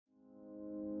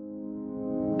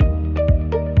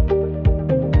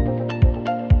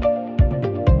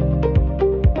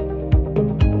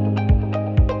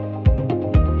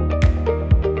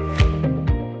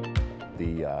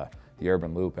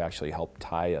Urban Loop actually helped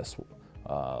tie us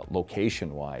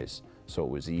location-wise, so it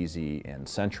was easy and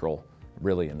central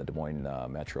really in the Des Moines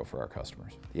metro for our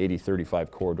customers. The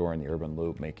 8035 corridor and the Urban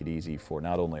Loop make it easy for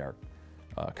not only our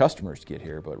customers to get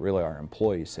here, but really our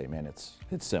employees say, man, it's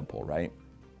simple, right?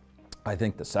 I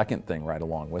think the second thing right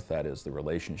along with that is the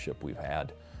relationship we've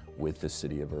had with the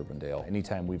city of Urbandale.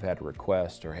 Anytime we've had a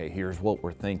request or, hey, here's what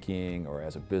we're thinking, or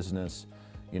as a business,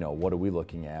 you know, what are we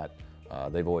looking at?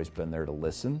 They've always been there to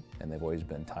listen, and they've always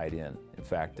been tied in. In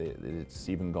fact, it's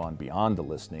even gone beyond the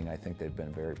listening. I think they've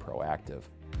been very proactive.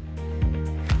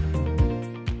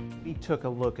 We took a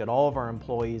look at all of our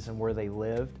employees and where they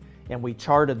lived, and we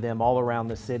charted them all around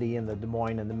the city in the Des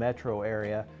Moines and the metro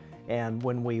area. And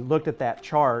when we looked at that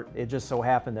chart, it just so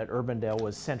happened that Urbandale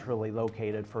was centrally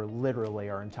located for literally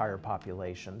our entire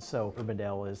population. So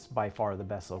Urbandale is by far the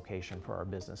best location for our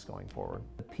business going forward.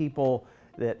 The people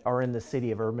that are in the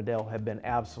city of Urbandale have been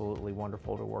absolutely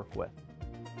wonderful to work with.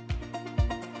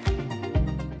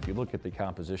 If you look at the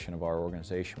composition of our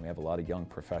organization, we have a lot of young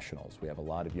professionals. We have a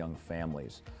lot of young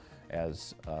families.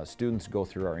 As students go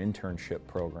through our internship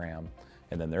program,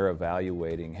 and then they're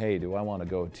evaluating, hey, do I want to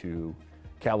go to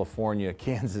California,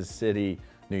 Kansas City,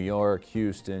 New York,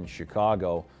 Houston,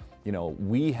 Chicago? You know,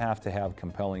 we have to have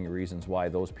compelling reasons why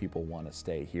those people want to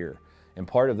stay here. And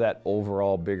part of that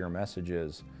overall bigger message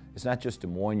is, it's not just Des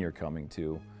Moines you're coming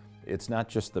to, it's not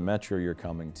just the metro you're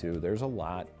coming to. There's a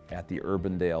lot at the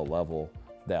Urbandale level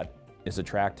that is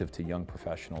attractive to young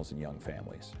professionals and young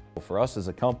families. For us as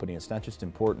a company, it's not just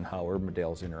important how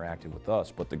Urbandale's interacted with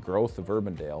us, but the growth of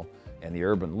Urbandale and the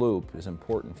Urban Loop is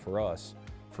important for us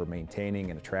for maintaining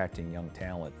and attracting young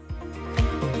talent.